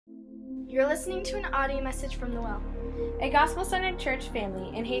You're listening to an audio message from The Well, a gospel-centered church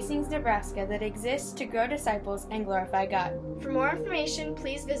family in Hastings, Nebraska that exists to grow disciples and glorify God. For more information,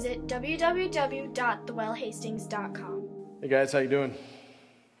 please visit www.thewellhastings.com. Hey guys, how you doing?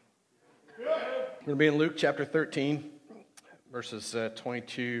 Good. We're going to be in Luke chapter 13, verses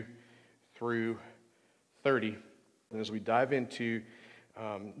 22 through 30. And as we dive into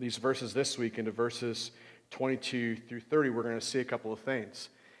these verses this week, into verses 22 through 30, we're going to see a couple of things.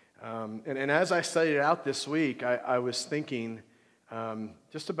 And as I studied it out this week, I was thinking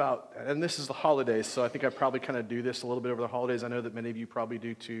just about, and this is the holidays, so I think I probably kind of do this a little bit over the holidays. I know that many of you probably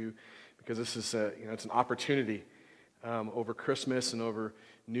do too, because this is it's an opportunity over Christmas and over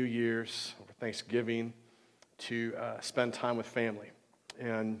New Year's, over Thanksgiving, to spend time with family.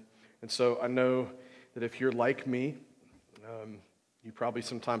 And so I know that if you're like me, you probably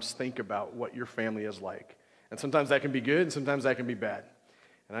sometimes think about what your family is like. And sometimes that can be good, and sometimes that can be bad.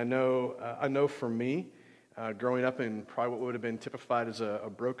 And I know for me, growing up in probably what would have been typified as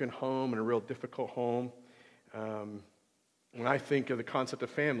a broken home and a real difficult home, when I think of the concept of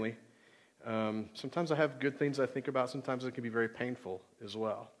family, sometimes I have good things I think about. Sometimes it can be very painful as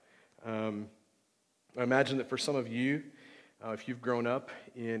well. I imagine that for some of you, if you've grown up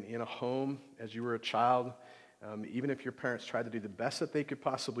in a home as you were a child, even if your parents tried to do the best that they could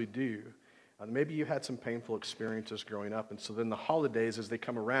possibly do, maybe you had some painful experiences growing up, and so then the holidays, as they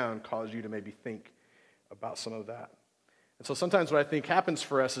come around, cause you to maybe think about some of that. And so sometimes what I think happens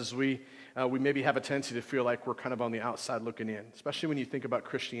for us is we maybe have a tendency to feel like we're kind of on the outside looking in, especially when you think about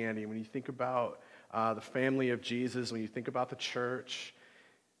Christianity, when you think about the family of Jesus, when you think about the church.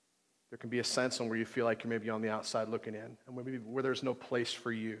 There can be a sense where you feel like you're maybe on the outside looking in, and maybe where there's no place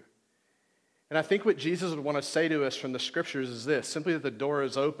for you. And I think what Jesus would want to say to us from the scriptures is this, simply that the door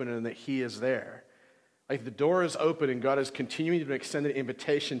is open and that he is there. Like the door is open and God is continuing to extend an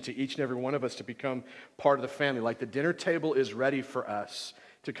invitation to each and every one of us to become part of the family. Like the dinner table is ready for us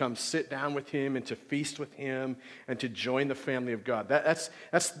to come sit down with him and to feast with him and to join the family of God.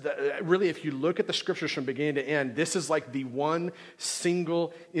 Really, if you look at the scriptures from beginning to end, this is like the one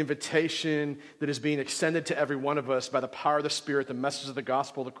single invitation that is being extended to every one of us by the power of the Spirit, the message of the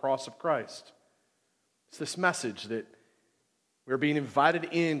gospel, the cross of Christ. It's this message that we're being invited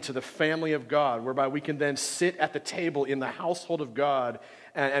into the family of God, whereby we can then sit at the table in the household of God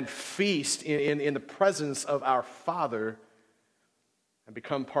and feast in the presence of our Father and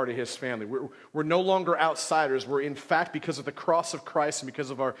become part of his family. We're no longer outsiders. We're in fact, because of the cross of Christ and because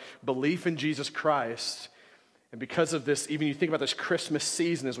of our belief in Jesus Christ, and because of this, even you think about this Christmas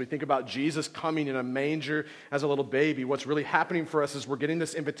season, as we think about Jesus coming in a manger as a little baby, what's really happening for us is we're getting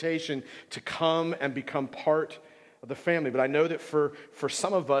this invitation to come and become part of the family. But I know that for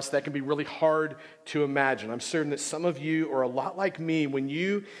some of us, that can be really hard to imagine. I'm certain that some of you are a lot like me. When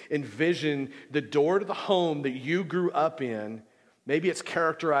you envision the door to the home that you grew up in, maybe it's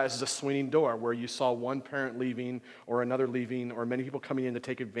characterized as a swinging door where you saw one parent leaving or another leaving or many people coming in to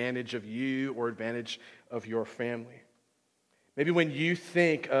take advantage of you or advantage of your family. Maybe when you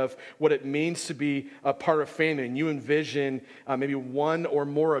think of what it means to be a part of family and you envision maybe one or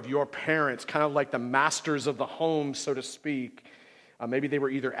more of your parents, kind of like the masters of the home, so to speak, maybe they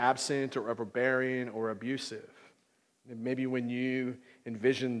were either absent or overbearing or abusive. Maybe when you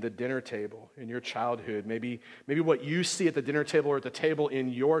envision the dinner table in your childhood, maybe what you see at the dinner table or at the table in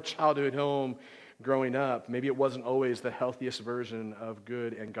your childhood home growing up, maybe it wasn't always the healthiest version of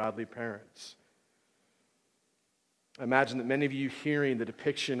good and godly parents. I imagine that many of you hearing the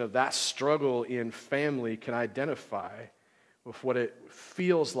depiction of that struggle in family can identify with what it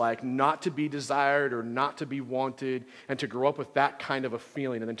feels like not to be desired or not to be wanted, and to grow up with that kind of a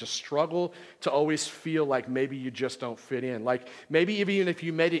feeling, and then to struggle to always feel like maybe you just don't fit in. Like maybe even if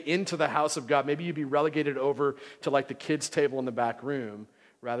you made it into the house of God, maybe you'd be relegated over to like the kids' table in the back room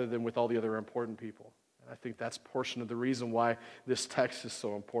rather than with all the other important people. And I think that's a portion of the reason why this text is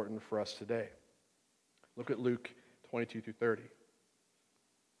so important for us today. Look at Luke 22 through 30.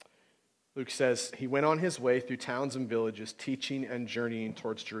 Luke says, he went on his way through towns and villages, teaching and journeying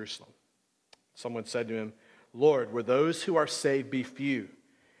towards Jerusalem. Someone said to him, Lord, will those who are saved be few?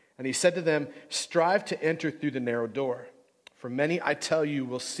 And he said to them, strive to enter through the narrow door. For many, I tell you,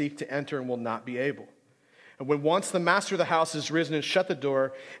 will seek to enter and will not be able. And when once the master of the house has risen and shut the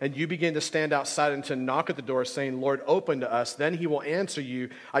door, and you begin to stand outside and to knock at the door, saying, Lord, open to us, then he will answer you,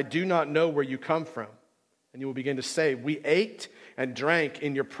 I do not know where you come from. And you will begin to say, we ate and drank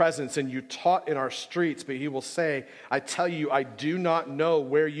in your presence, and you taught in our streets. But he will say, I tell you, I do not know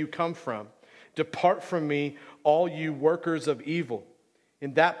where you come from. Depart from me, all you workers of evil.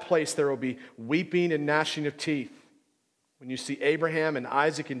 In that place there will be weeping and gnashing of teeth. when you see Abraham and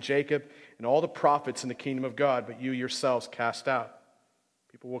Isaac and Jacob and all the prophets in the kingdom of God, but you yourselves cast out.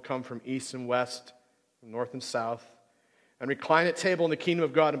 People will come from east and west, from north and south, and recline at table in the kingdom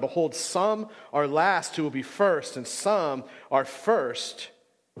of God. And behold, some are last who will be first, and some are first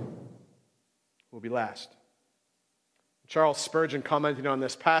who will be last. Charles Spurgeon, commenting on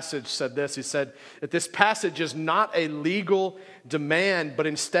this passage, said this. He said that this passage is not a legal demand, but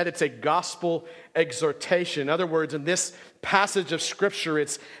instead it's a gospel exhortation. In other words, in this passage of Scripture,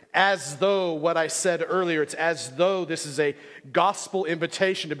 it's as though what I said earlier, it's as though this is a gospel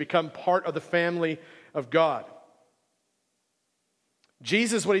invitation to become part of the family of God.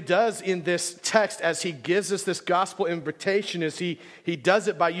 Jesus, what he does in this text as he gives us this gospel invitation is he does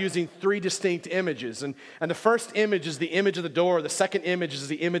it by using three distinct images. And the first image is the image of the door. The second image is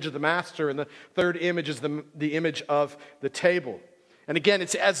the image of the master. And the third image is the image of the table. And again,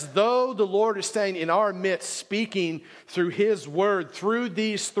 it's as though the Lord is staying in our midst, speaking through his word, through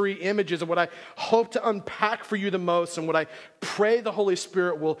these three images. And what I hope to unpack for you the most, and what I pray the Holy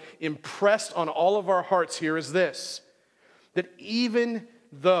Spirit will impress on all of our hearts here is this. That even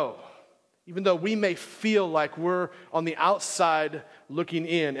though we may feel like we're on the outside looking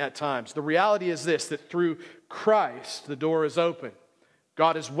in at times, the reality is this, that through Christ, the door is open.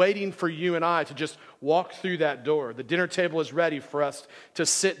 God is waiting for you and I to just walk through that door. The dinner table is ready for us to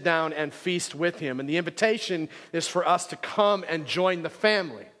sit down and feast with him. And the invitation is for us to come and join the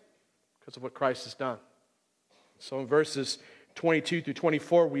family because of what Christ has done. So in verses 22 through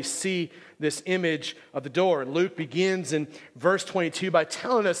 24, we see this image of the door. And Luke begins in verse 22 by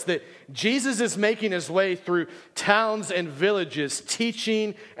telling us that Jesus is making his way through towns and villages,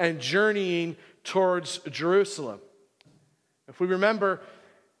 teaching and journeying towards Jerusalem. If we remember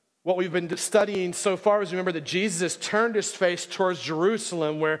what we've been studying so far, is remember that Jesus has turned his face towards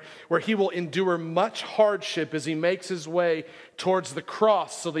Jerusalem, where he will endure much hardship as he makes his way towards the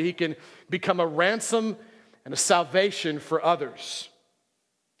cross so that he can become a ransom and a salvation for others.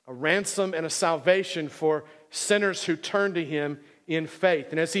 A ransom and a salvation for sinners who turn to him in faith.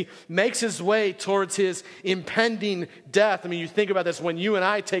 And as he makes his way towards his impending death, I mean, you think about this, when you and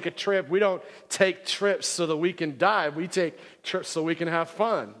I take a trip, we don't take trips so that we can die. We take trips so we can have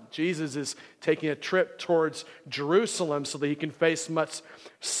fun. Jesus is taking a trip towards Jerusalem so that he can face much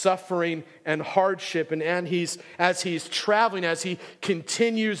suffering and hardship. And as he's traveling, as he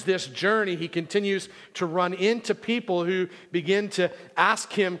continues this journey, he continues to run into people who begin to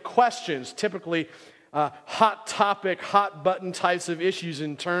ask him questions, typically hot topic, hot button types of issues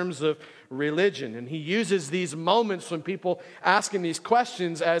in terms of religion. And he uses these moments when people ask him these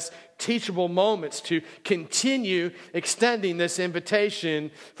questions as teachable moments to continue extending this invitation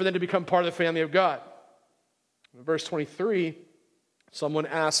for them to become part of the family of God. In verse 23, someone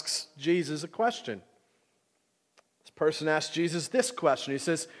asks Jesus a question. This person asks Jesus this question. He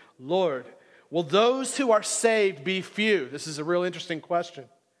says, "Lord, will those who are saved be few?" This is a real interesting question.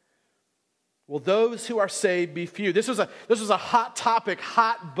 Will those who are saved be few? This was a hot topic,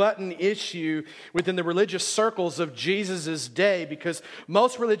 hot button issue within the religious circles of Jesus' day, because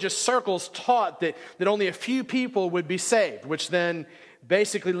most religious circles taught that only a few people would be saved, which then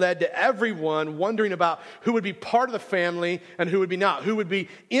basically led to everyone wondering about who would be part of the family and who would be not, who would be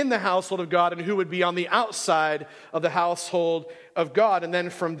in the household of God and who would be on the outside of the household of God. And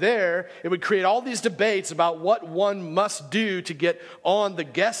then from there, it would create all these debates about what one must do to get on the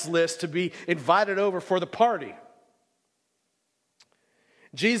guest list to be invited over for the party.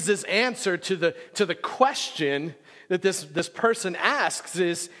 Jesus' answer to the question that this person asks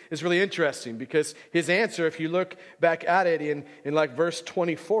is really interesting, because his answer, if you look back at it in like verse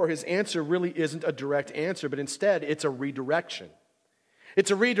 24, his answer really isn't a direct answer, but instead it's a redirection.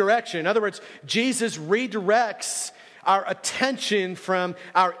 It's a redirection. In other words, Jesus redirects our attention from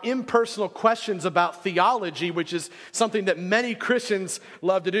our impersonal questions about theology, which is something that many Christians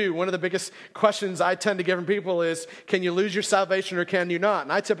love to do. One of the biggest questions I tend to get from people is, can you lose your salvation or can you not?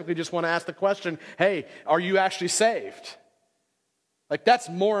 And I typically just want to ask the question, hey, are you actually saved? Like, that's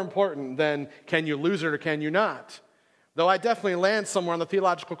more important than can you lose it or can you not? Though I definitely land somewhere on the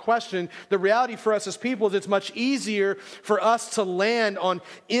theological question, the reality for us as people is it's much easier for us to land on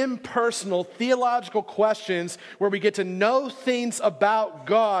impersonal theological questions where we get to know things about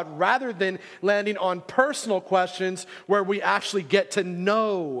God, rather than landing on personal questions where we actually get to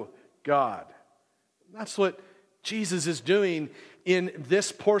know God. That's what Jesus is doing in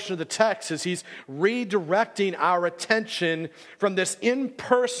this portion of the text, is he's redirecting our attention from this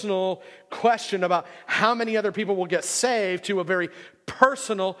impersonal question about how many other people will get saved to a very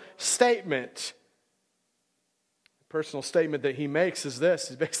personal statement. personal statement that he makes is this.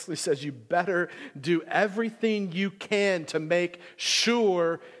 He basically says you better do everything you can to make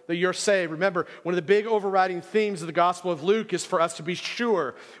sure that you're saved. Remember, one of the big overriding themes of the Gospel of Luke is for us to be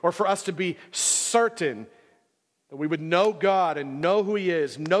sure, or for us to be certain that we would know God and know who He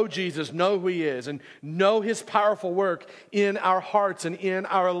is, know Jesus, know who He is, and know His powerful work in our hearts and in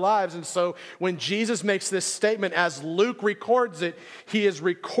our lives. And so when Jesus makes this statement, as Luke records it, he is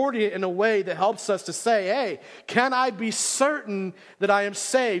recording it in a way that helps us to say, hey, can I be certain that I am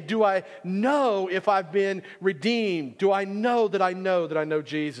saved? Do I know if I've been redeemed? Do I know that I know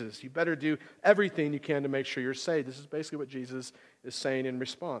Jesus? You better do everything you can to make sure you're saved. This is basically what Jesus is saying in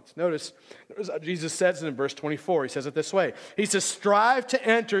response. Notice how Jesus says it in verse 24. He says it this way. He says, strive to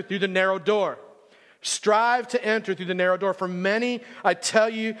enter through the narrow door. Strive to enter through the narrow door. For many, I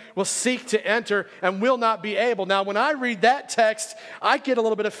tell you, will seek to enter and will not be able. Now, when I read that text, I get a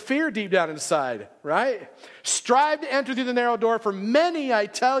little bit of fear deep down inside, right? Strive to enter through the narrow door. For many, I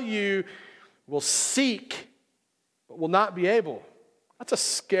tell you, will seek, but will not be able. That's a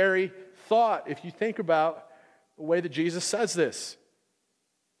scary thought if you think about the way that Jesus says this.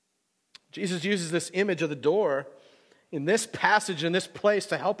 Jesus uses this image of the door in this passage, in this place,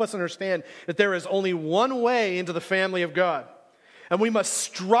 to help us understand that there is only one way into the family of God. And we must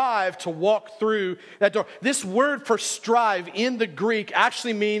strive to walk through that door. This word for strive in the Greek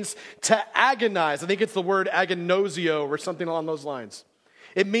actually means to agonize. I think it's the word agonosio or something along those lines.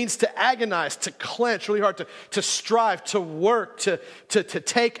 It means to agonize, to clench really hard, to strive, to work, to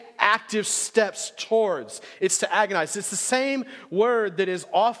take active steps towards. It's to agonize. It's the same word that is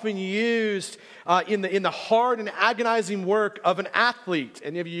often used in the hard and agonizing work of an athlete.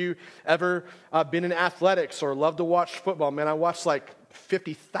 Any of you ever been in athletics or love to watch football? Man, I watched like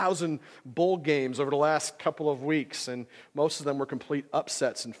 50,000 bowl games over the last couple of weeks, and most of them were complete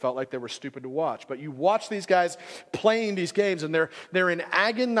upsets and felt like they were stupid to watch. But you watch these guys playing these games, and they're in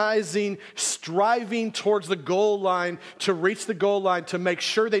agonizing, striving towards the goal line, to reach the goal line, to make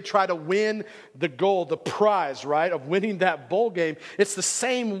sure they try to win the goal, the prize, right, of winning that bowl game. It's the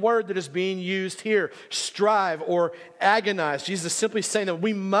same word that is being used here, strive or agonize. Jesus is simply saying that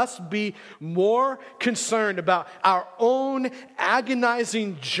we must be more concerned about our own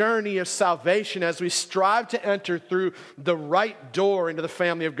agonizing journey of salvation as we strive to enter through the right door into the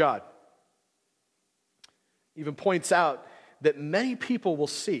family of God. He even points out that many people will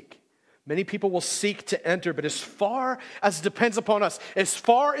seek. Many people will seek to enter, but as far as it depends upon us, as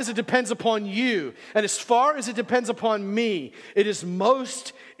far as it depends upon you, and as far as it depends upon me, it is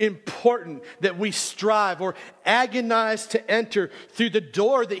most important that we strive or agonize to enter through the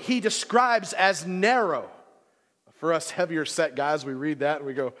door that he describes as narrow. For us heavier set guys, we read that and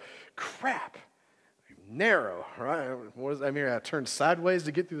we go, crap, narrow, right? What does that mean? I turn sideways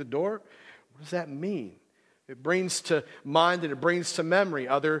to get through the door? What does that mean? It brings to mind and it brings to memory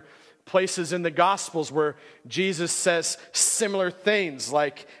other places in the Gospels where Jesus says similar things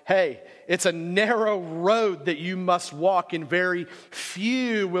like, hey, it's a narrow road that you must walk, and very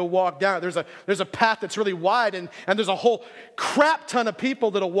few will walk down. There's a path that's really wide, and there's a whole crap ton of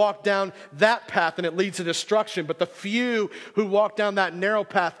people that'll walk down that path, and it leads to destruction. But the few who walk down that narrow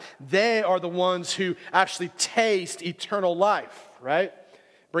path, they are the ones who actually taste eternal life, right?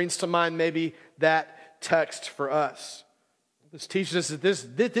 Brings to mind maybe that text for us. This teaches us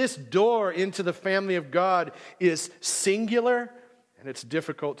that this door into the family of God is singular and it's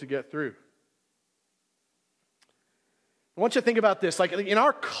difficult to get through. I want you to think about this. Like in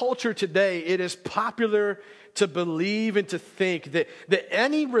our culture today, it is popular to believe and to think that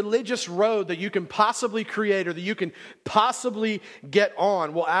any religious road that you can possibly create or that you can possibly get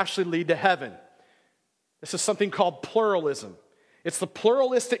on will actually lead to heaven. This is something called pluralism. It's the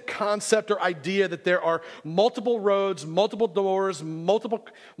pluralistic concept or idea that there are multiple roads, multiple doors,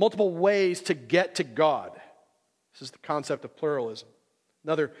 multiple ways to get to God. This is the concept of pluralism.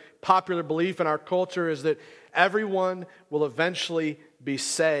 Another popular belief in our culture is that everyone will eventually be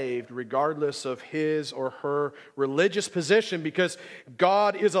saved regardless of his or her religious position because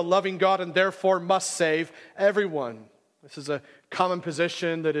God is a loving God and therefore must save everyone. This is a common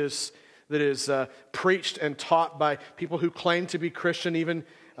position that is preached and taught by people who claim to be Christian. Even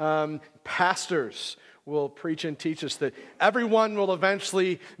pastors will preach and teach us that everyone will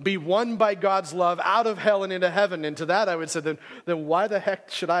eventually be won by God's love out of hell and into heaven. And to that I would say, then why the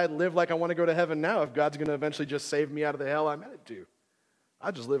heck should I live like I want to go to heaven now if God's going to eventually just save me out of the hell I'm headed to? I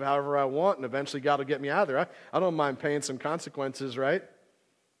just live however I want and eventually God will get me out of there. I don't mind paying some consequences, right?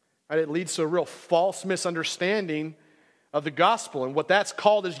 It leads to a real false misunderstanding of the gospel, and what that's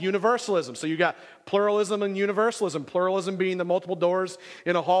called is universalism. So you got pluralism and universalism. Pluralism being the multiple doors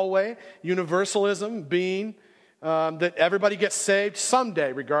in a hallway. Universalism being that everybody gets saved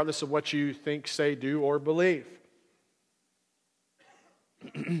someday, regardless of what you think, say, do, or believe.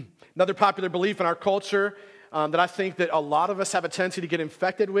 Another popular belief in our culture that I think that a lot of us have a tendency to get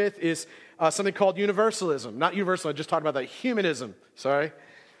infected with is something called universalism. Not universal, I just talked about that. Humanism, sorry.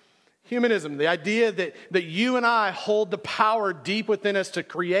 Humanism, the idea that you and I hold the power deep within us to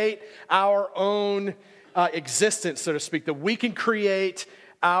create our own existence, so to speak, that we can create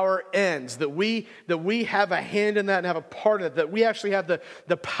our ends, that we have a hand in that and have a part in it, that we actually have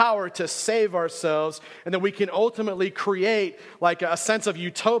the power to save ourselves, and that we can ultimately create like a sense of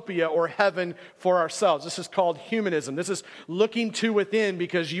utopia or heaven for ourselves. This is called humanism. This is looking to within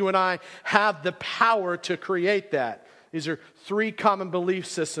because you and I have the power to create that. These are three common belief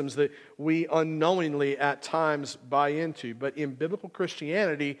systems that we unknowingly at times buy into. But in biblical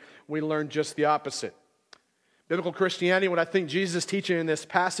Christianity, we learn just the opposite. Biblical Christianity, what I think Jesus is teaching in this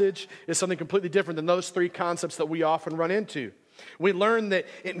passage, is something completely different than those three concepts that we often run into. We learn that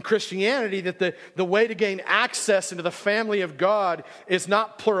in Christianity that the way to gain access into the family of God is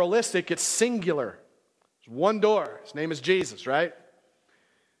not pluralistic, it's singular. There's one door. His name is Jesus, right?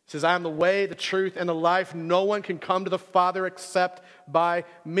 It says, I am the way, the truth, and the life. No one can come to the Father except by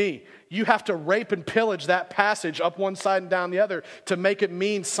me. You have to rape and pillage that passage up one side and down the other to make it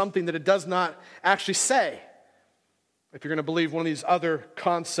mean something that it does not actually say. If you're going to believe one of these other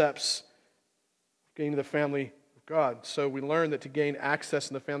concepts, gaining the family of God. So we learn that to gain access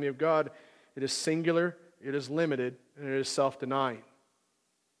in the family of God, it is singular, it is limited, and it is self-denying.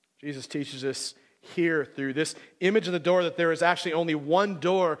 Jesus teaches us here through this image of the door that there is actually only one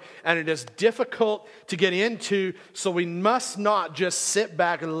door, and it is difficult to get into, so we must not just sit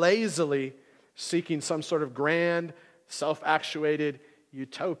back lazily seeking some sort of grand, self-actuated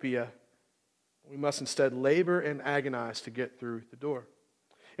utopia. We must instead labor and agonize to get through the door.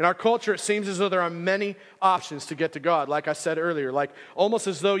 In our culture, it seems as though there are many options to get to God, like I said earlier, like almost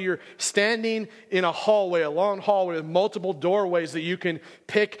as though you're standing in a hallway, a long hallway with multiple doorways that you can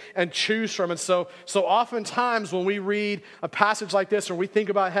pick and choose from. And so oftentimes when we read a passage like this or we think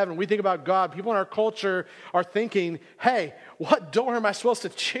about heaven, we think about God, people in our culture are thinking, hey, what door am I supposed to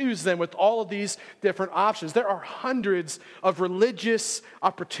choose then with all of these different options? There are hundreds of religious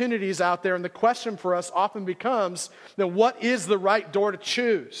opportunities out there, and the question for us often becomes, what is the right door to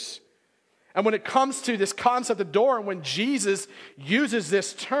choose? And when it comes to this concept of door, and when Jesus uses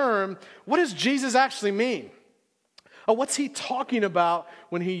this term, what does Jesus actually mean? What's he talking about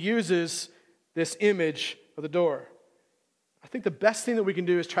when he uses this image of the door? I think the best thing that we can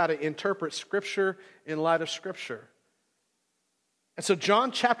do is try to interpret Scripture in light of Scripture. And so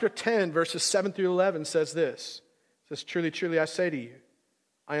John chapter 10, verses 7 through 11 says this. It says, truly, truly, I say to you,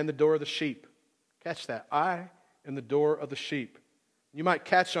 I am the door of the sheep. Catch that. I am the door of the sheep. You might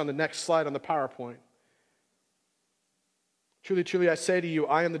catch on the next slide on the PowerPoint. Truly, truly, I say to you,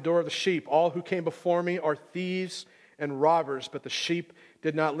 I am the door of the sheep. All who came before me are thieves and robbers, but the sheep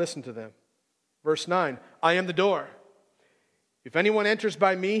did not listen to them. Verse 9, I am the door. If anyone enters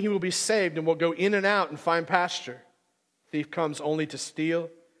by me, he will be saved and will go in and out and find pasture. Thief comes only to steal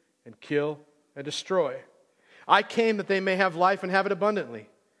and kill and destroy. I came that they may have life and have it abundantly.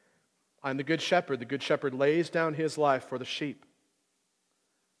 I am the good shepherd. The good shepherd lays down his life for the sheep.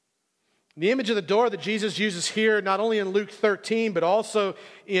 The image of the door that Jesus uses here, not only in Luke 13, but also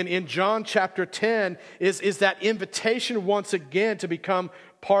in John chapter 10, is that invitation once again to become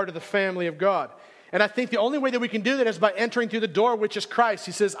part of the family of God. And I think the only way that we can do that is by entering through the door, which is Christ.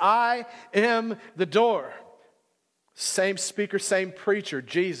 He says, I am the door. Same speaker, same preacher,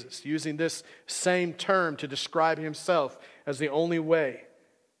 Jesus, using this same term to describe himself as the only way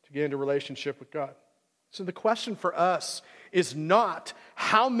to get into relationship with God. So the question for us is not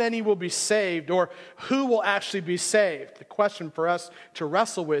how many will be saved or who will actually be saved. The question for us to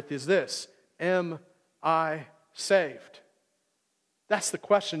wrestle with is this: am I saved? That's the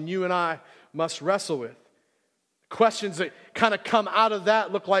question you and I must wrestle with. Questions that kind of come out of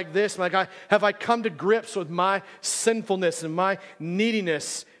that look like this. Have I come to grips with my sinfulness and my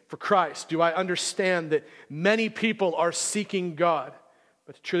neediness for Christ? Do I understand that many people are seeking God?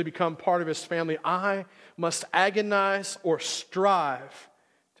 But to truly become part of his family, I must agonize or strive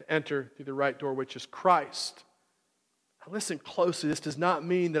to enter through the right door, which is Christ. Now listen closely. This does not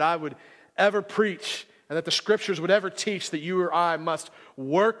mean that I would ever preach and that the Scriptures would ever teach that you or I must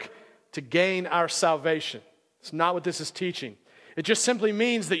work to gain our salvation. It's not what this is teaching. It just simply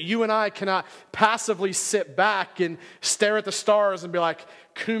means that you and I cannot passively sit back and stare at the stars and be like,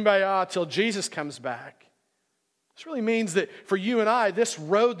 kumbaya till Jesus comes back. This really means that for you and I, this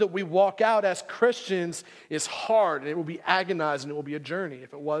road that we walk out as Christians is hard, and it will be agonizing, it will be a journey.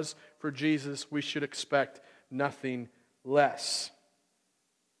 If it was for Jesus, we should expect nothing less.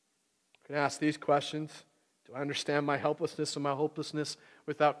 You can ask these questions. Do I understand my helplessness and my hopelessness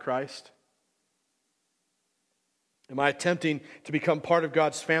without Christ? Am I attempting to become part of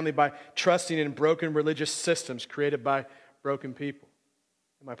God's family by trusting in broken religious systems created by broken people?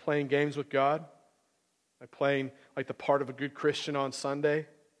 Am I playing games with God? Am I playing like the part of a good Christian on Sunday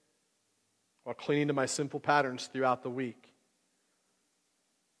while clinging to my sinful patterns throughout the week?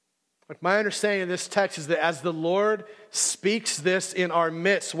 Like, my understanding of this text is that as the Lord speaks this in our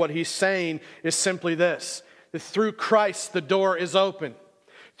midst, what he's saying is simply this: that through Christ the door is open.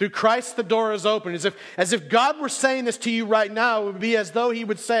 Through Christ the door is open. As if God were saying this to you right now, it would be as though he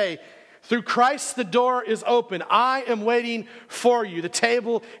would say, through Christ the door is open. I am waiting for you. The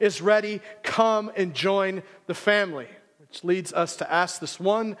table is ready. Come and join the family. Which leads us to ask this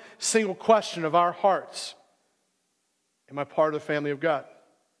one single question of our hearts: am I part of the family of God?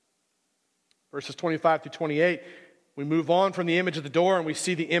 Verses 25 through 28, we move on from the image of the door and we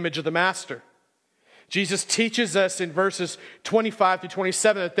see the image of the master. Jesus teaches us in verses 25 through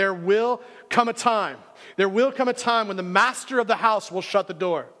 27 that there will come a time when the master of the house will shut the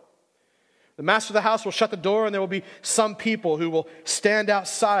door. The master of the house will shut the door, and there will be some people who will stand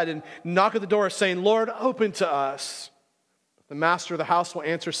outside and knock at the door saying, Lord, open to us. The master of the house will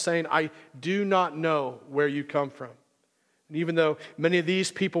answer saying, I do not know where you come from. And even though many of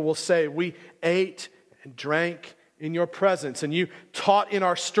these people will say, we ate and drank in your presence, and you taught in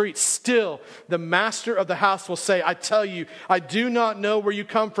our streets, still the master of the house will say, I tell you, I do not know where you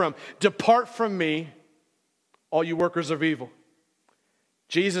come from. Depart from me, all you workers of evil.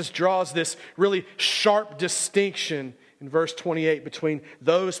 Jesus draws this really sharp distinction in verse 28 between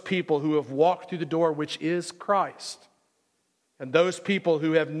those people who have walked through the door, which is Christ, and those people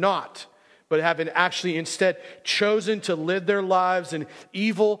who have not, but have actually instead chosen to live their lives in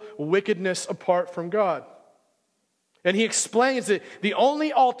evil wickedness apart from God. And he explains that the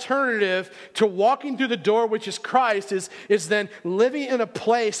only alternative to walking through the door, which is Christ, is then living in a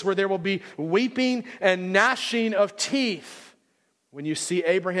place where there will be weeping and gnashing of teeth when you see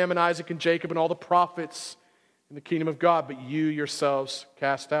Abraham and Isaac and Jacob and all the prophets in the kingdom of God, but you yourselves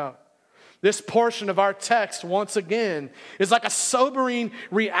cast out. This portion of our text, once again, is like a sobering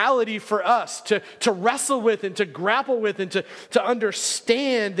reality for us to wrestle with and to grapple with and to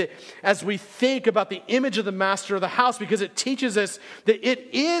understand as we think about the image of the master of the house, because it teaches us that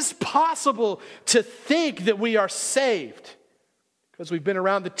it is possible to think that we are saved because we've been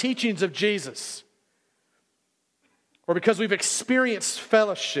around the teachings of Jesus, or because we've experienced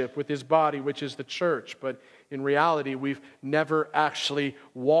fellowship with his body, which is the church, but in reality, we've never actually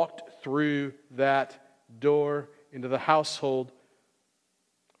walked through that door into the household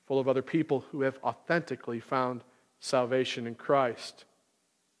full of other people who have authentically found salvation in Christ.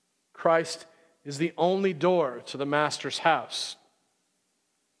 Christ is the only door to the master's house.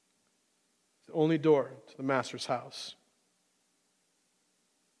 The only door to the master's house.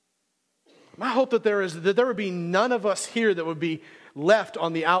 My hope that there would be none of us here that would be left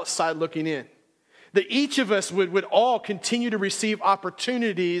on the outside looking in. That each of us would all continue to receive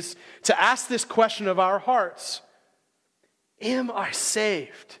opportunities to ask this question of our hearts. Am I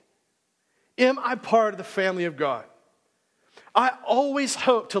saved? Am I part of the family of God? I always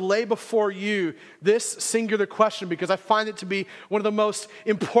hope to lay before you this singular question because I find it to be one of the most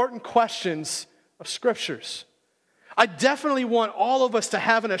important questions of Scriptures. I definitely want all of us to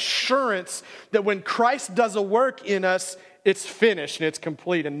have an assurance that when Christ does a work in us, it's finished and it's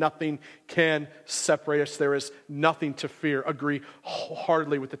complete and nothing can separate us. There is nothing to fear. Agree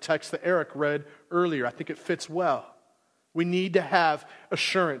wholeheartedly with the text that Eric read earlier. I think it fits well. We need to have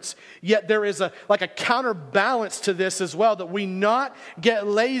assurance. Yet there is a counterbalance to this as well, that we not get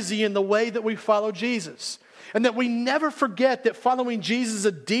lazy in the way that we follow Jesus. And that we never forget that following Jesus is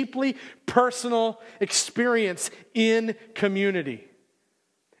a deeply personal experience in community.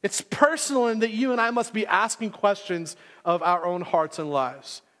 It's personal in that you and I must be asking questions of our own hearts and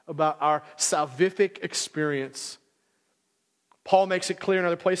lives about our salvific experience. Paul makes it clear in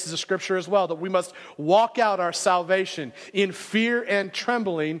other places of Scripture as well that we must walk out our salvation in fear and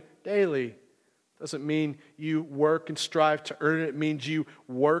trembling daily. Doesn't mean you work and strive to earn it. It means you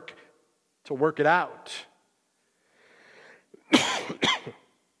work to work it out.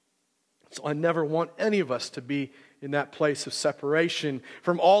 So I never want any of us to be in that place of separation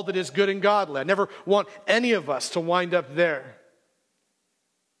from all that is good and godly. I never want any of us to wind up there.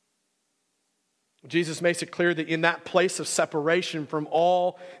 Jesus makes it clear that in that place of separation from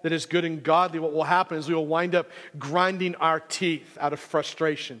all that is good and godly, what will happen is we will wind up grinding our teeth out of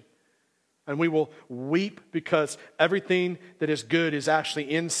frustration. And we will weep because everything that is good is actually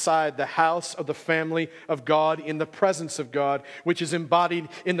inside the house of the family of God, in the presence of God, which is embodied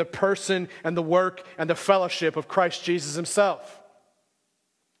in the person and the work and the fellowship of Christ Jesus himself.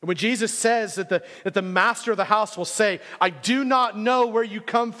 And when Jesus says that the master of the house will say, I do not know where you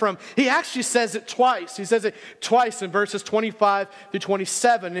come from, he actually says it twice. He says it twice in verses 25 through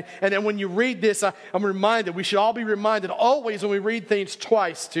 27. And then when you read this, I'm reminded, we should all be reminded always when we read things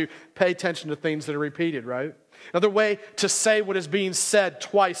twice to pay attention to things that are repeated, right? Another way to say what is being said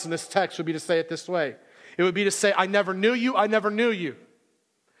twice in this text would be to say it this way. It would be to say, I never knew you, I never knew you.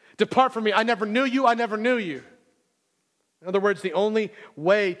 Depart from me, I never knew you, I never knew you. In other words, the only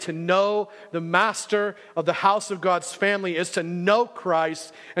way to know the master of the house of God's family is to know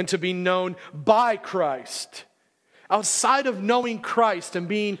Christ and to be known by Christ. Outside of knowing Christ and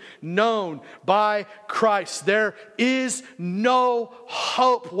being known by Christ, there is no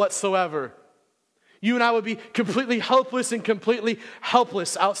hope whatsoever. You and I would be completely hopeless and completely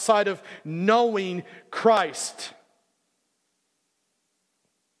helpless outside of knowing Christ.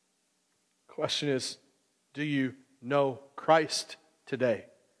 Question is, do you know Christ today?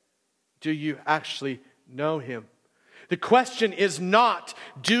 Do you actually know him? The question is not,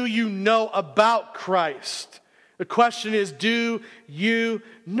 do you know about Christ? The question is, do you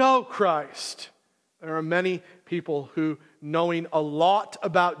know Christ? There are many people who, knowing a lot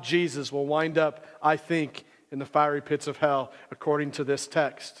about Jesus, will wind up, I think, in the fiery pits of hell, according to this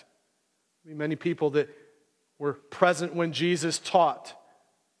text. Many people that were present when Jesus taught,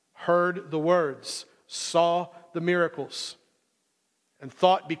 heard the words, saw the miracles, and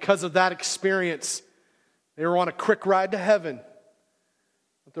thought because of that experience they were on a quick ride to heaven.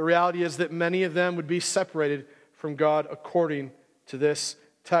 But the reality is that many of them would be separated from God according to this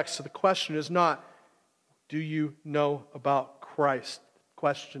text. So the question is not, do you know about Christ? The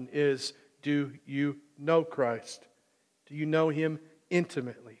question is, do you know Christ? Do you know him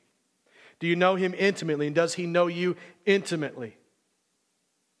intimately? Do you know him intimately, and does he know you intimately?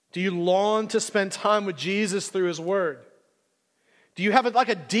 Do you long to spend time with Jesus through his word? Do you have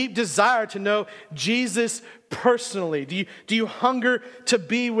a deep desire to know Jesus personally? Do you hunger to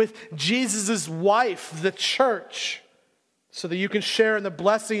be with Jesus' wife, the church, so that you can share in the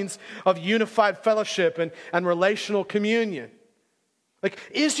blessings of unified fellowship and relational communion?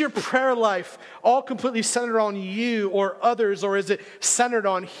 Is your prayer life all completely centered on you or others, or is it centered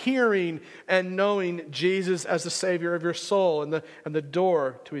on hearing and knowing Jesus as the Savior of your soul and the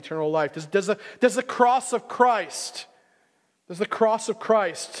door to eternal life? Does the cross of Christ,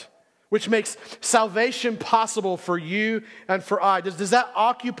 which makes salvation possible for you and for I, does that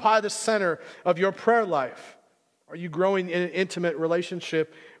occupy the center of your prayer life? Are you growing in an intimate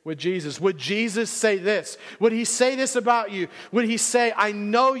relationship with Jesus? Would Jesus say this? Would he say this about you? Would he say, I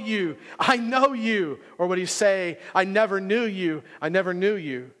know you, I know you? Or would he say, I never knew you, I never knew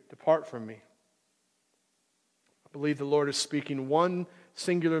you, depart from me? I believe the Lord is speaking one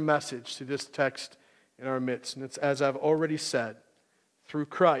singular message through this text in our midst. And it's, as I've already said, through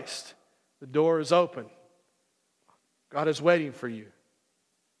Christ, the door is open. God is waiting for you.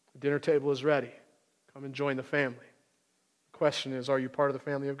 The dinner table is ready. Come and join the family. The question is, are you part of the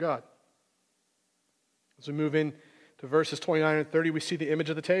family of God? As we move in to verses 29 and 30, we see the image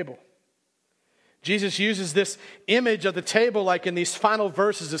of the table. Jesus uses this image of the table, like in these final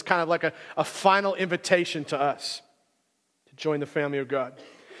verses, as kind of like a final invitation to us to join the family of God.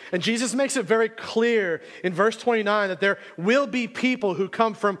 And Jesus makes it very clear in verse 29 that there will be people who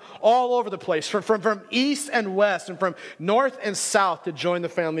come from all over the place, from east and west, and from north and south to join the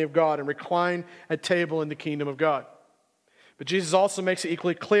family of God and recline at table in the kingdom of God. But Jesus also makes it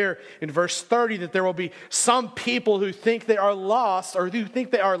equally clear in verse 30 that there will be some people who think they are lost or who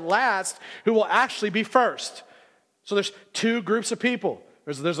think they are last who will actually be first. So there's two groups of people.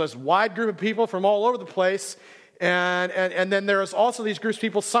 There's this wide group of people from all over the place. And then there's also these groups of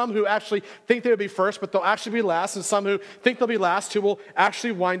people, some who actually think they'll be first, but they'll actually be last, and some who think they'll be last, who will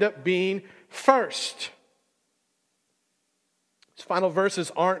actually wind up being first. These final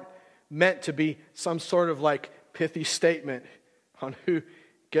verses aren't meant to be some sort of pithy statement on who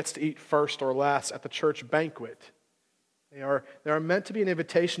gets to eat first or last at the church banquet. They are meant to be an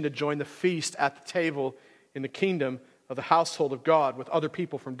invitation to join the feast at the table in the kingdom of the household of God with other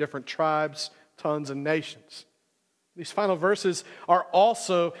people from different tribes, tongues, and nations. These final verses are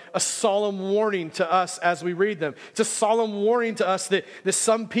also a solemn warning to us as we read them. It's a solemn warning to us that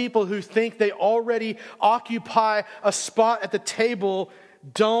some people who think they already occupy a spot at the table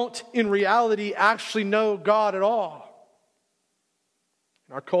don't, in reality, actually know God at all.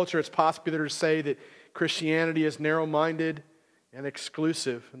 In our culture, it's popular to say that Christianity is narrow-minded, and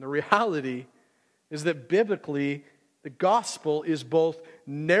exclusive. And the reality is that biblically, the gospel is both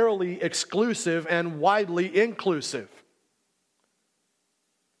narrowly exclusive and widely inclusive.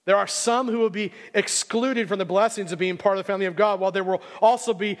 There are some who will be excluded from the blessings of being part of the family of God, while there will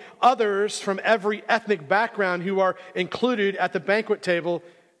also be others from every ethnic background who are included at the banquet table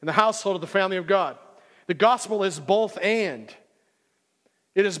in the household of the family of God. The gospel is both and.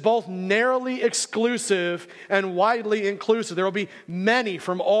 It is both narrowly exclusive and widely inclusive. There will be many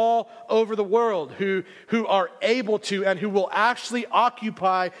from all over the world who are able to and who will actually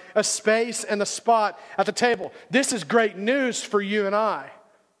occupy a space and a spot at the table. This is great news for you and I,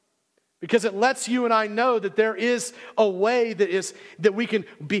 because it lets you and I know that there is a way that we can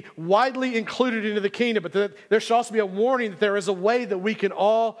be widely included into the kingdom, but that there should also be a warning that there is a way that we can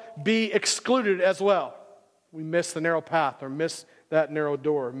all be excluded as well. We miss the narrow path or miss that narrow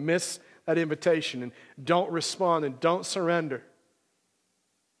door, miss that invitation, and don't respond and don't surrender.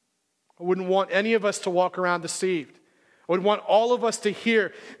 I wouldn't want any of us to walk around deceived. I would want all of us to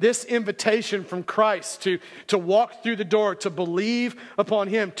hear this invitation from Christ to walk through the door, to believe upon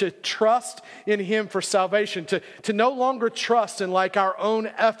Him, to trust in Him for salvation, to no longer trust in like our own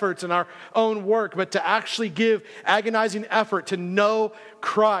efforts and our own work, but to actually give agonizing effort to know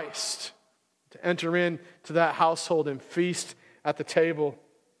Christ, to enter into that household and feast at the table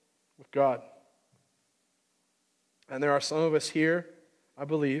with God. And there are some of us here, I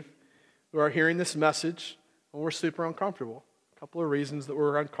believe, who are hearing this message and we're super uncomfortable. A couple of reasons that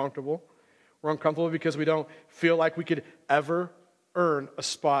we're uncomfortable. We're uncomfortable because we don't feel like we could ever earn a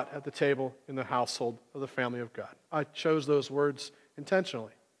spot at the table in the household of the family of God. I chose those words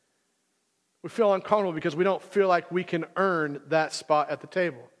intentionally. We feel uncomfortable because we don't feel like we can earn that spot at the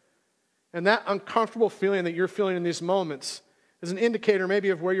table. And that uncomfortable feeling that you're feeling in these moments is an indicator maybe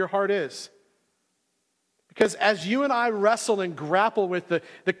of where your heart is. Because as you and I wrestle and grapple with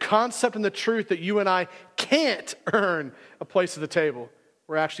the concept and the truth that you and I can't earn a place at the table,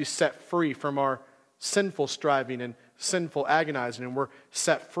 we're actually set free from our sinful striving and sinful agonizing, and we're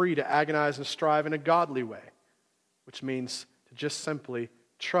set free to agonize and strive in a godly way, which means to just simply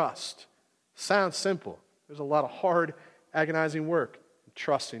trust. Sounds simple. There's a lot of hard, agonizing work in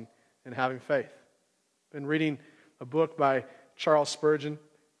trusting and having faith. I've been reading a book by Charles Spurgeon.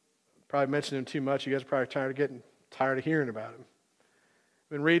 Probably mentioned him too much. You guys are probably tired of hearing about him. I've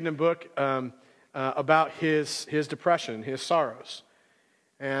been reading a book about his depression, his sorrows.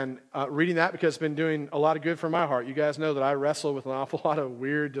 And reading that because it's been doing a lot of good for my heart. You guys know that I wrestle with an awful lot of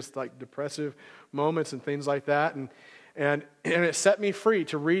weird, just like depressive moments and things like that. And it set me free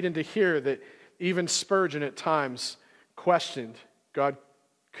to read and to hear that even Spurgeon at times questioned, God,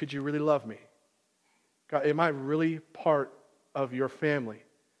 could you really love me? God, am I really part of your family?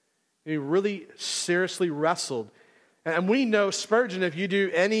 He really seriously wrestled. And we know Spurgeon, if you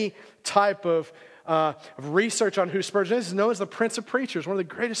do any type of research on who Spurgeon is known as the Prince of Preachers, one of the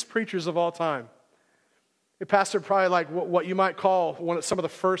greatest preachers of all time. He pastored probably like what you might call some of the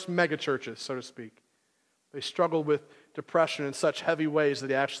first mega churches, so to speak. They struggled with depression in such heavy ways that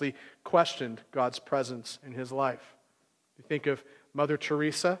he actually questioned God's presence in his life. You think of Mother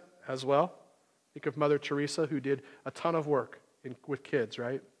Teresa as well. Think of Mother Teresa, who did a ton of work with kids,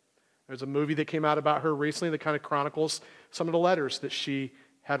 right? There's a movie that came out about her recently that kind of chronicles some of the letters that she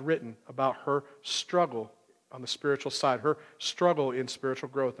had written about her struggle on the spiritual side, her struggle in spiritual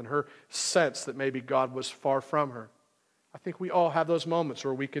growth, and her sense that maybe God was far from her. I think we all have those moments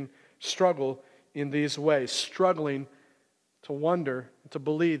where we can struggle in these ways, struggling to wonder and to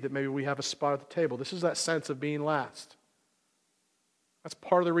believe that maybe we have a spot at the table. This is that sense of being last. That's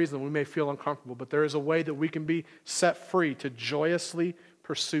part of the reason we may feel uncomfortable, but there is a way that we can be set free to joyously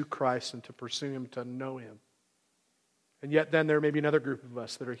pursue Christ and to pursue Him, to know Him. And yet then there may be another group of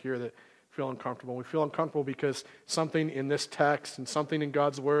us that are here that feel uncomfortable. We feel uncomfortable because something in this text and something in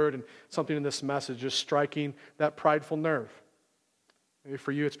God's Word and something in this message is striking that prideful nerve. Maybe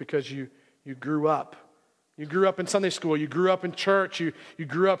for you it's because you grew up. You grew up in Sunday school. You grew up in church. You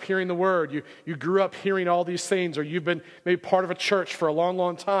grew up hearing the Word. You grew up hearing all these things, or you've been maybe part of a church for a long,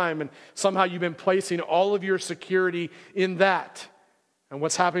 long time, and somehow you've been placing all of your security in that. And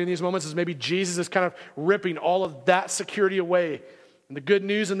what's happening in these moments is maybe Jesus is kind of ripping all of that security away. And the good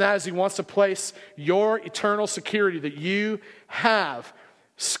news in that is He wants to place your eternal security that you have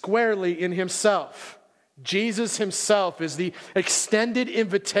squarely in Himself. Jesus himself is the extended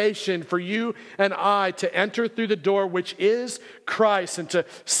invitation for you and I to enter through the door, which is Christ, and to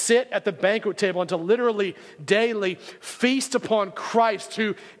sit at the banquet table and to literally daily feast upon Christ,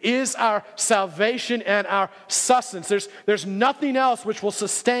 who is our salvation and our sustenance. There's nothing else which will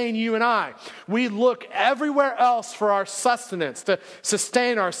sustain you and I. We look everywhere else for our sustenance, to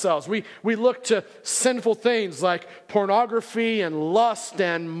sustain ourselves. We look to sinful things like pornography and lust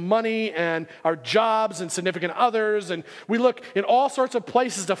and money and our jobs and significant others, and we look in all sorts of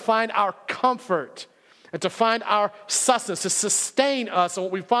places to find our comfort and to find our sustenance, to sustain us. And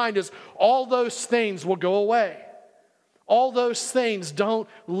what we find is all those things will go away. All those things don't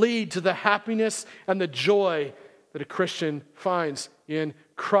lead to the happiness and the joy that a Christian finds in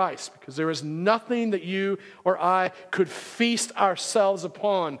Christ, because there is nothing that you or I could feast ourselves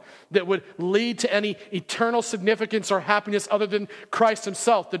upon that would lead to any eternal significance or happiness other than Christ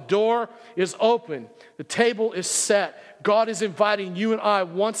himself. The door is open. The table is set. God is inviting you and I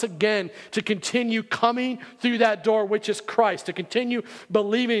once again to continue coming through that door, which is Christ, to continue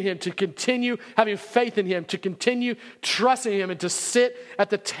believing in him, to continue having faith in him, to continue trusting him, and to sit at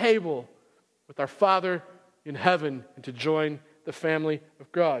the table with our Father in heaven and to join the family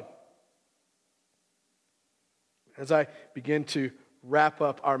of God. As I begin to wrap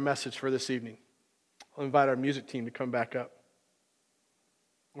up our message for this evening, I'll invite our music team to come back up.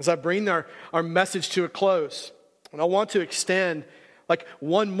 As I bring our message to a close, and I want to extend like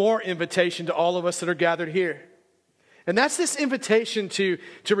one more invitation to all of us that are gathered here. And that's this invitation to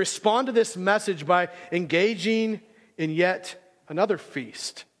respond to this message by engaging in yet another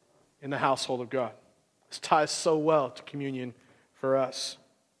feast in the household of God. This ties so well to communion for us.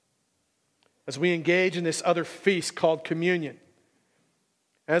 As we engage in this other feast called communion,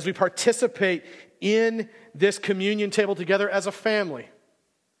 as we participate in this communion table together as a family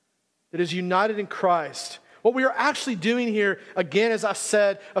that is united in Christ, what we are actually doing here, again, as I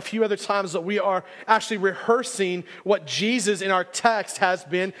said a few other times, that we are actually rehearsing what Jesus in our text has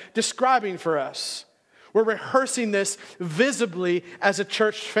been describing for us. We're rehearsing this visibly as a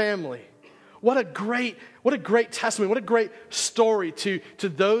church family. What a great testimony, what a great story to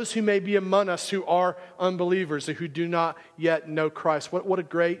those who may be among us who are unbelievers, who do not yet know Christ. What a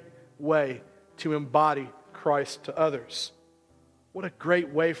great way to embody Christ to others. What a great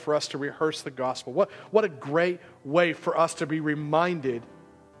way for us to rehearse the gospel. What a great way for us to be reminded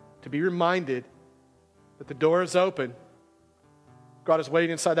that the door is open. God is waiting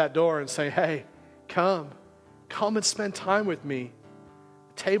inside that door and saying, hey, come and spend time with me.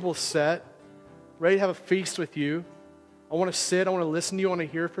 The table's set. Ready to have a feast with you. I want to sit. I want to listen to you. I want to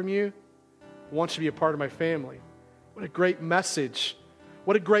hear from you. I want you to be a part of my family. What a great message.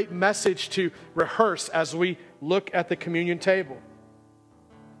 What a great message to rehearse as we look at the communion table.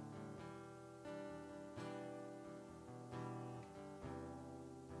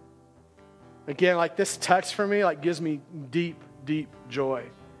 Again, like this text for me, like gives me deep, deep joy.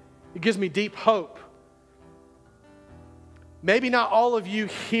 It gives me deep hope. Maybe not all of you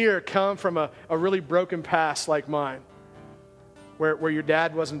here come from a really broken past like mine, where your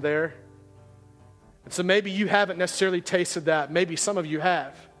dad wasn't there. And so maybe you haven't necessarily tasted that. Maybe some of you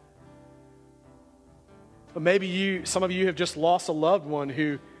have. But maybe some of you have just lost a loved one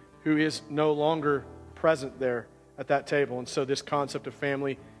who is no longer present there at that table. And so this concept of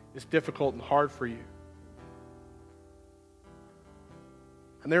family is difficult and hard for you.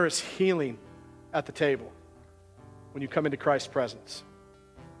 And there is healing at the table when you come into Christ's presence.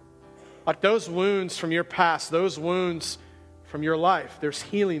 Like those wounds from your past, those wounds from your life, there's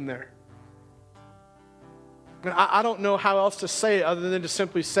healing there. And I don't know how else to say it other than to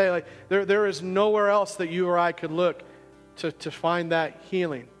simply say, like, there is nowhere else that you or I could look to find that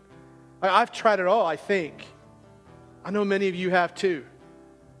healing. I've tried it all, I think. I know many of you have too.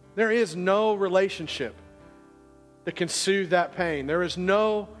 There is no relationship that can soothe that pain. There is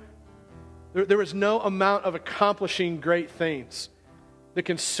no amount of accomplishing great things that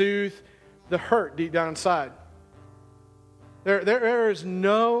can soothe the hurt deep down inside. There's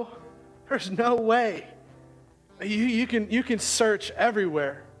no way. You can search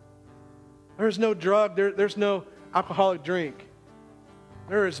everywhere. There's no drug. There's no alcoholic drink.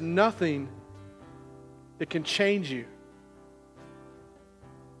 There is nothing that can change you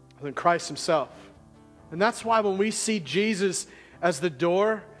other than Christ himself. And that's why when we see Jesus as the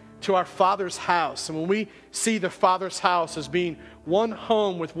door to our Father's house, and when we see the Father's house as being one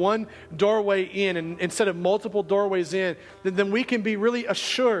home with one doorway in, and instead of multiple doorways in, then we can be really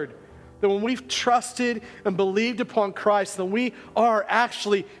assured that when we've trusted and believed upon Christ, then we are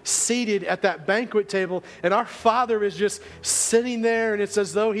actually seated at that banquet table, and our Father is just sitting there, and it's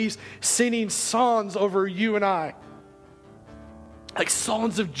as though He's singing songs over you and I. Like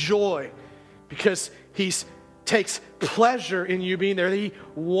songs of joy, because He takes pleasure in you being there. He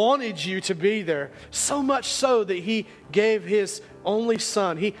wanted you to be there, so much so that He gave His only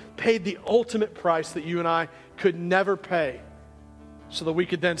Son. He paid the ultimate price that you and I could never pay, so that we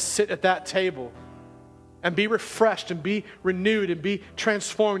could then sit at that table and be refreshed and be renewed and be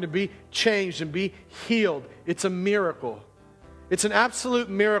transformed and be changed and be healed. It's a miracle. It's an absolute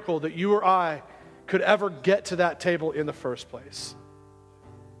miracle that you or I could ever get to that table in the first place.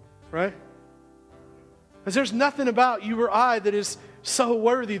 Right? Because there's nothing about you or I that is so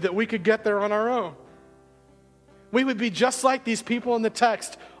worthy that we could get there on our own. We would be just like these people in the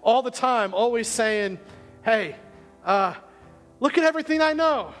text all the time, always saying, hey, look at everything I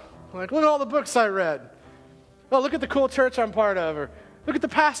know. Like, look at all the books I read. Oh, look at the cool church I'm part of. Or look at the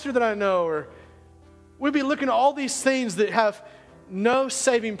pastor that I know. Or we'd be looking at all these things that have no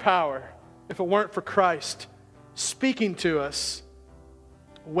saving power if it weren't for Christ speaking to us,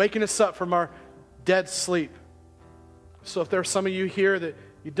 waking us up from our dead sleep. So if there are some of you here that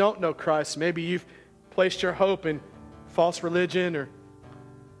you don't know Christ, maybe you've placed your hope in false religion or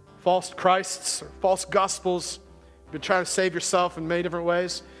false Christs or false gospels. You've been trying to save yourself in many different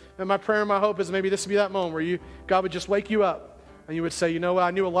ways. And my prayer and my hope is maybe this would be that moment where God would just wake you up and you would say, you know what,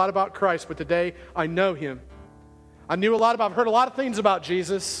 I knew a lot about Christ, but today I know Him. I've heard a lot of things about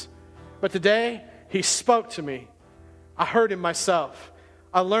Jesus, but today He spoke to me. I heard Him myself.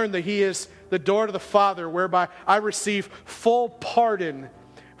 I learned that He is the door to the Father, whereby I receive full pardon,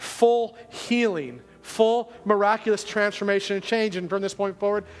 full healing, full miraculous transformation and change. And from this point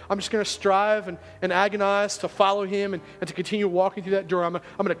forward, I'm just going to strive and agonize to follow Him and to continue walking through that door. I'm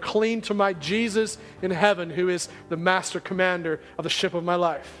going to cling to my Jesus in heaven, who is the master commander of the ship of my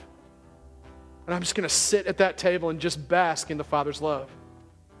life. And I'm just going to sit at that table and just bask in the Father's love.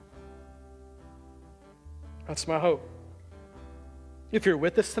 That's my hope. If you're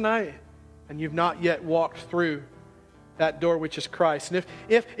with us tonight and you've not yet walked through that door which is Christ, and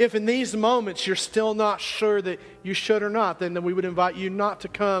if in these moments you're still not sure that you should or not, then we would invite you not to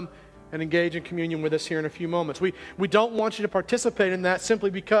come and engage in communion with us here in a few moments. We don't want you to participate in that simply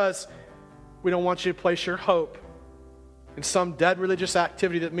because we don't want you to place your hope in some dead religious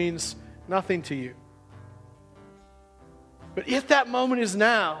activity that means nothing to you. But if that moment is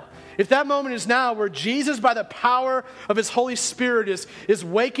now where Jesus, by the power of His Holy Spirit, is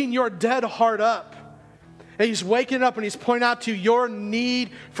waking your dead heart up, and He's waking up and He's pointing out to you your need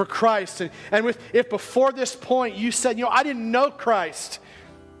for Christ. And if before this point you said, I didn't know Christ,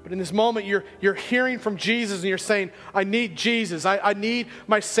 but in this moment you're hearing from Jesus and you're saying, I need Jesus. I need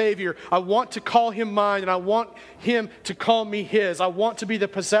my Savior. I want to call Him mine, and I want Him to call me His. I want to be the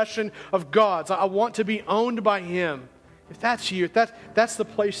possession of God's. I want to be owned by Him. If that's you, if that's the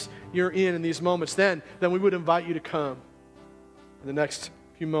place you're in these moments, then we would invite you to come in the next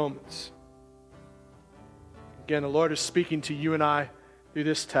few moments. Again, the Lord is speaking to you and I through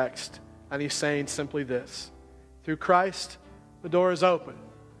this text, and He's saying simply this: through Christ, the door is open.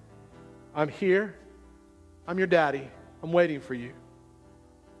 I'm here. I'm your daddy. I'm waiting for you.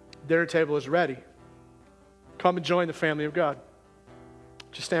 Dinner table is ready. Come and join the family of God.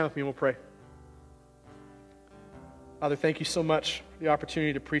 Just stand with me and we'll pray. Father, thank you so much for the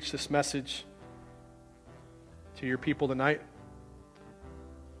opportunity to preach this message to your people tonight.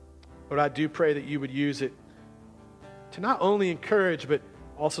 Lord, I do pray that you would use it to not only encourage, but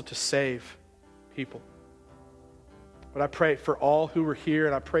also to save people. But I pray for all who are here,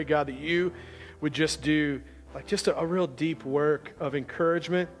 and I pray, God, that you would just do just a real deep work of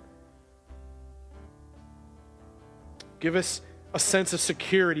encouragement. Give us a sense of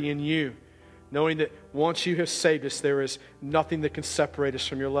security in you, knowing that once you have saved us, there is nothing that can separate us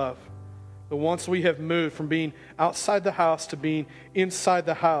from your love. That once we have moved from being outside the house to being inside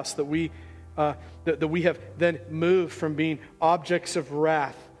the house, that we have then moved from being objects of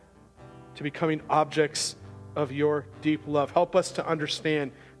wrath to becoming objects of your deep love. Help us to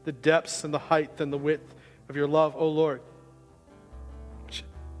understand the depths and the height and the width of your love, O Lord,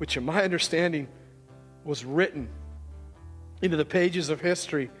 which in my understanding was written into the pages of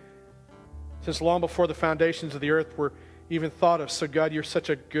history since long before the foundations of the earth were even thought of. So God, you're such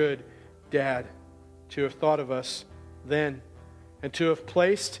a good dad to have thought of us then and to have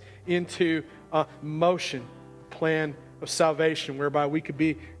placed into motion a plan of salvation whereby we could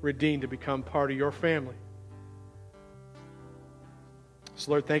be redeemed to become part of your family.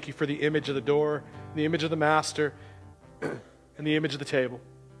 So Lord, thank you for the image of the door, the image of the master, and the image of the table.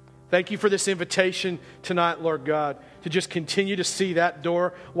 Thank you for this invitation tonight, Lord God, to just continue to see that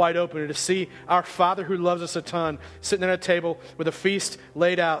door wide open and to see our Father who loves us a ton sitting at a table with a feast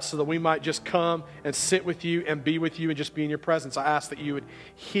laid out so that we might just come and sit with you and be with you and just be in your presence. I ask that you would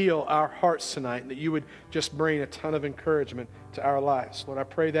heal our hearts tonight and that you would just bring a ton of encouragement to our lives. Lord, I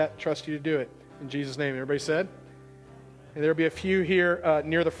pray that, trust you to do it. In Jesus' name, everybody said? And there'll be a few here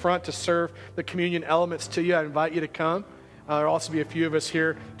near the front to serve the communion elements to you. I invite you to come. There'll also be a few of us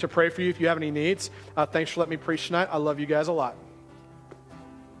here to pray for you if you have any needs. Thanks for letting me preach tonight. I love you guys a lot.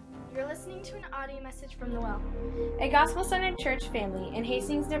 You're listening to an audio message from The Well, a gospel-centered church family in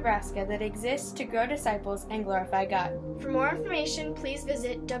Hastings, Nebraska that exists to grow disciples and glorify God. For more information, please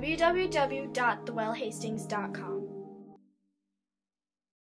visit www.thewellhastings.com.